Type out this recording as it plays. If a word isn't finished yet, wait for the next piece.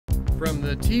From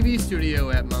the TV studio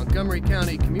at Montgomery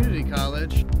County Community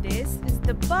College, this is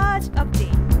the Buzz Update.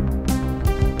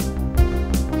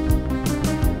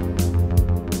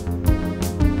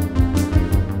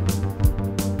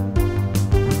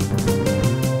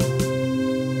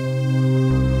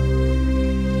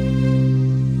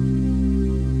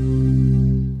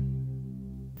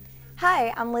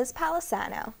 Hi, I'm Liz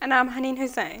Palesano. And I'm Haneen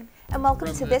Hussein. And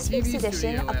welcome to this week's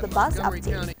edition of the Buzz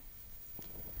Update.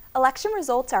 Election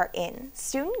results are in.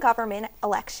 Student government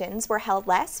elections were held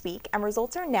last week and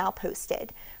results are now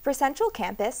posted. For Central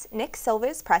Campus, Nick Silva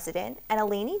is president and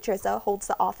Eleni Drizza holds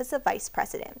the office of vice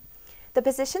president. The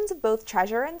positions of both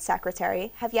treasurer and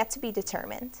secretary have yet to be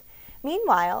determined.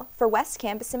 Meanwhile, for West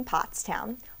Campus in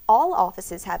Pottstown, all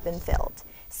offices have been filled.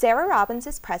 Sarah Robbins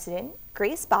is president,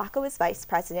 Grace Baco is vice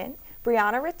president,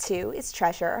 Brianna Ratu is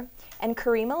treasurer, and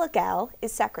Karima Legel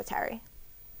is secretary.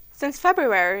 Since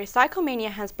February,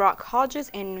 Recyclemania has brought colleges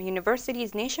and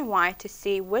universities nationwide to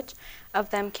see which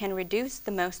of them can reduce the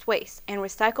most waste and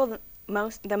recycle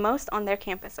the most on their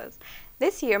campuses.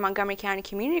 This year, Montgomery County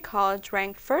Community College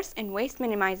ranked first in waste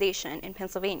minimization in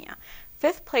Pennsylvania,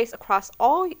 5th place across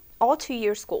all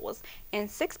two-year schools, and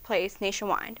 6th place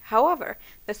nationwide. However,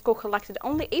 the school collected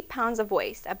only 8 pounds of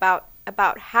waste,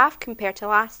 about half compared to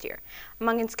last year.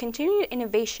 Among its continued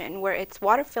innovation were its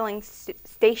water filling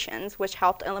stations, which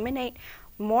helped eliminate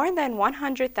more than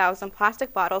 100,000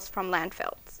 plastic bottles from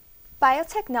landfills.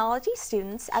 Biotechnology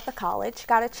students at the college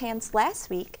got a chance last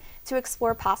week to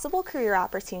explore possible career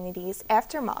opportunities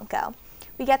after Monco.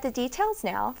 We get the details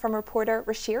now from reporter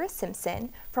Rashira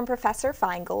Simpson from Professor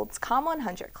Feingold's Com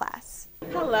 100 class.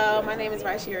 Hello, my name is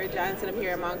Rashira Johnson. I'm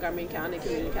here at Montgomery County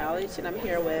Community College, and I'm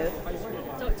here with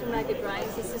Dr. Maggie Bryant,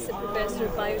 Assistant Professor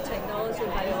of Biotechnology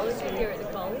and Biology here at the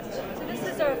college. So this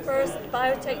is our first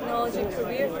biotechnology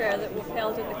career fair that we've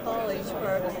held at the college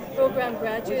for program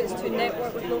graduates to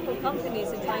network with local companies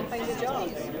and try and find a job.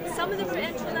 Some of them are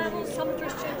entry level, some of our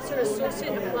students are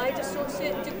associate and applied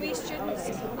associate degree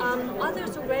students.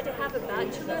 Others already have a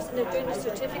bachelor's and they're doing a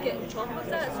certificate on top of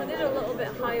that, so they're a little bit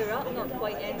higher up, not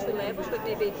quite entry level, but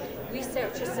maybe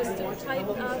research assistant type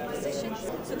positions.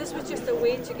 So this was just a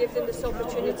way to give them this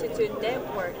opportunity to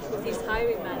network with these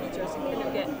hiring managers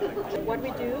and get. What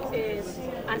we do is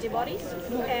antibodies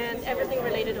and everything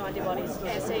related to antibodies.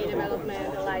 Assay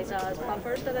development, ELISAs,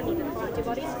 buffers that are needed for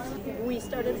antibodies. We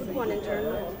started with one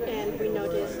intern and we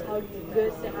noticed how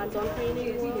good the hands-on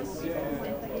training was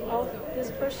of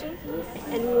this person,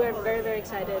 and we were very, very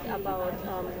excited about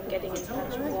getting in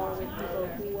touch more with people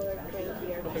who were trained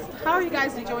here. How are you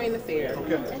guys enjoying the fair?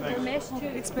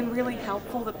 It's been really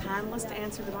helpful. The panelists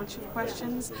answered a bunch of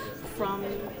questions from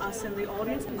us in the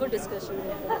audience. Good discussion.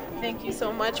 Thank you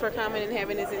so much for coming and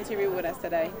having this interview with us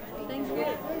today. Thank you.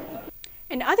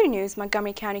 In other news,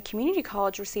 Montgomery County Community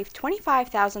College received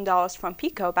 $25,000 from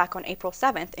PICO back on April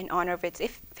 7th in honor of its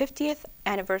 50th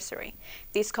anniversary.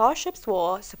 These scholarships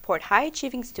will support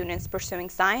high-achieving students pursuing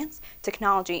science,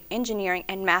 technology, engineering,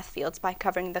 and math fields by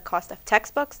covering the cost of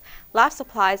textbooks, lab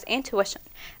supplies, and tuition.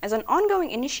 As an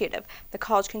ongoing initiative, the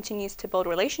college continues to build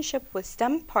relationships with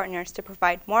STEM partners to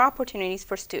provide more opportunities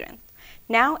for students.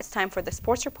 Now it's time for the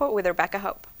Sports Report with Rebecca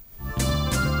Hope.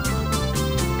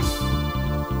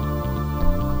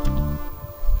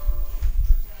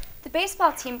 The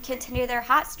baseball team continued their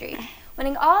hot streak,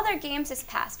 winning all their games this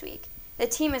past week. The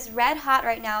team is red hot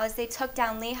right now as they took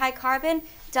down Lehigh Carbon,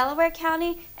 Delaware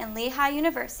County, and Lehigh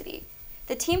University.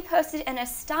 The team posted an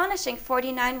astonishing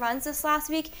 49 runs this last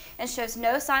week and shows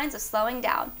no signs of slowing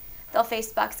down. They'll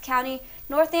face Bucks County,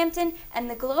 Northampton, and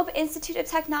the Globe Institute of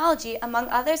Technology, among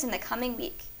others, in the coming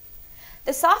week.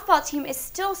 The softball team is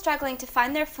still struggling to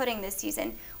find their footing this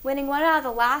season, winning 1 out of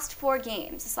the last 4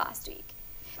 games this last week.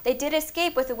 They did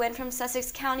escape with a win from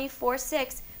Sussex County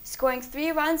 4-6, scoring 3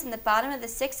 runs in the bottom of the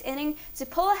 6th inning to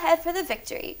pull ahead for the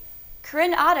victory.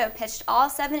 Corinne Otto pitched all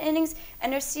 7 innings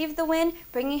and received the win,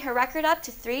 bringing her record up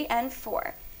to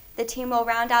 3-4. The team will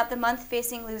round out the month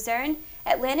facing Luzerne,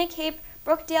 Atlantic Cape,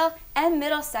 Brookdale, and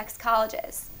Middlesex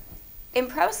colleges. In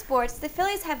pro sports, the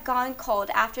Phillies have gone cold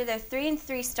after their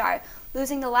 3-3 start,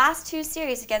 losing the last 2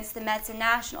 series against the Mets and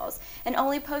Nationals, and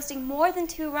only posting more than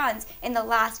 2 runs in the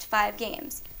last 5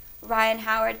 games. Ryan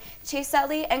Howard, Chase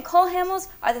Utley, and Cole Hamels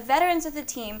are the veterans of the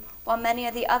team, while many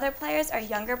of the other players are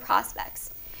younger prospects.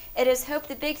 It is hoped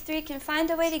the Big Three can find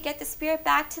a way to get the spirit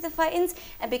back to the Fightins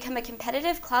and become a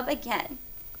competitive club again.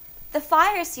 The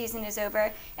fire season is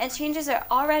over, and changes are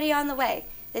already on the way.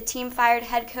 The team fired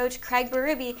head coach Craig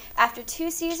Berube after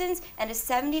 2 seasons and a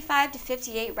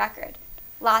 75-58 record.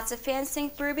 Lots of fans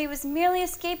think Berube was merely a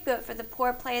scapegoat for the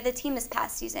poor play of the team this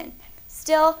past season.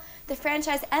 Still, The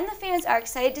franchise and the fans are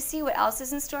excited to see what else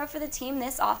is in store for the team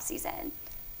this offseason.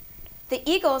 The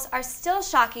Eagles are still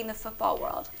shocking the football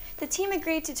world. The team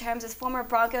agreed to terms with former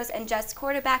Broncos and Jets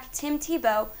quarterback Tim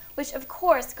Tebow, which of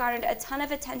course garnered a ton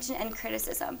of attention and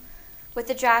criticism. With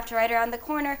the draft right around the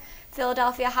corner,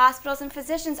 Philadelphia hospitals and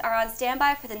physicians are on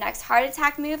standby for the next heart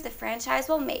attack move the franchise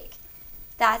will make.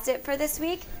 That's it for this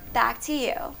week. Back to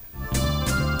you.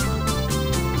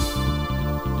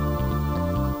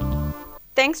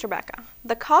 Thanks, Rebecca.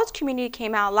 The college community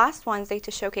came out last Wednesday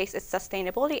to showcase its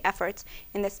sustainability efforts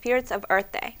in the spirits of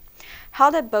Earth Day,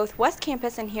 held at both West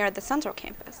Campus and here at the Central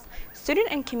Campus. Student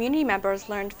and community members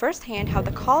learned firsthand how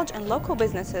the college and local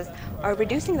businesses are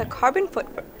reducing the carbon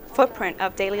footprint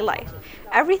of daily life.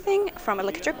 Everything from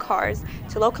electric cars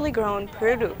to locally grown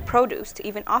produce to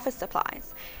even office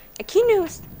supplies. A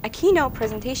keynote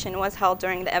presentation was held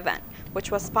during the event,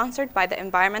 which was sponsored by the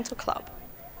Environmental Club.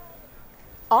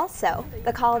 Also,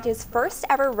 the college's first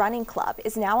ever running club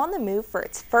is now on the move for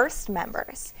its first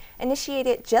members.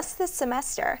 Initiated just this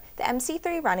semester, the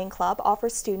MC3 Running Club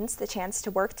offers students the chance to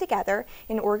work together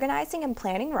in organizing and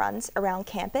planning runs around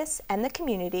campus and the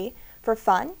community for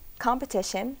fun,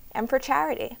 competition, and for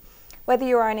charity. Whether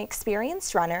you are an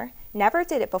experienced runner, never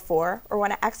did it before, or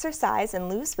want to exercise and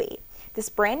lose weight, this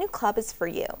brand new club is for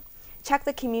you. Check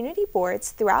the community boards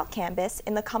throughout campus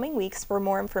in the coming weeks for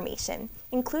more information,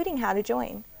 including how to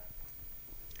join.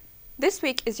 This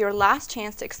week is your last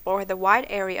chance to explore the wide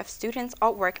area of students'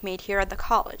 artwork made here at the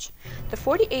college. The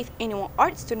 48th Annual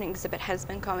Art Student Exhibit has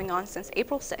been going on since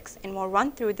April 6th and will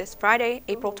run through this Friday,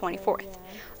 April 24th.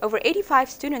 Over 85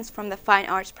 students from the Fine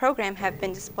Arts program have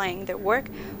been displaying their work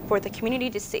for the community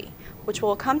to see, which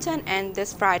will come to an end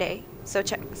this Friday, so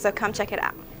come check it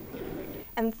out.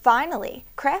 And finally,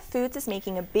 Kraft Foods is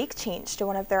making a big change to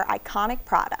one of their iconic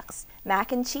products,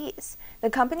 mac and cheese. The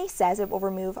company says it will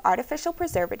remove artificial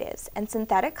preservatives and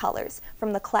synthetic colors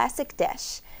from the classic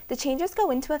dish. The changes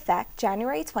go into effect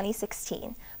January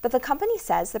 2016, but the company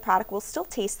says the product will still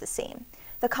taste the same.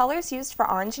 The colors used for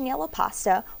orange and yellow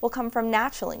pasta will come from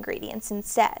natural ingredients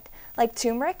instead, like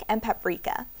turmeric and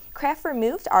paprika. Kraft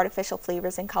removed artificial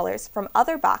flavors and colors from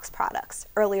other box products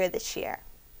earlier this year.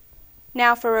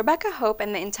 Now for Rebecca Hope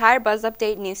and the entire Buzz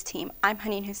Update news team, I'm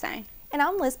Haneen Hussein. And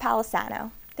I'm Liz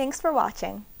Palesano. Thanks for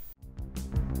watching.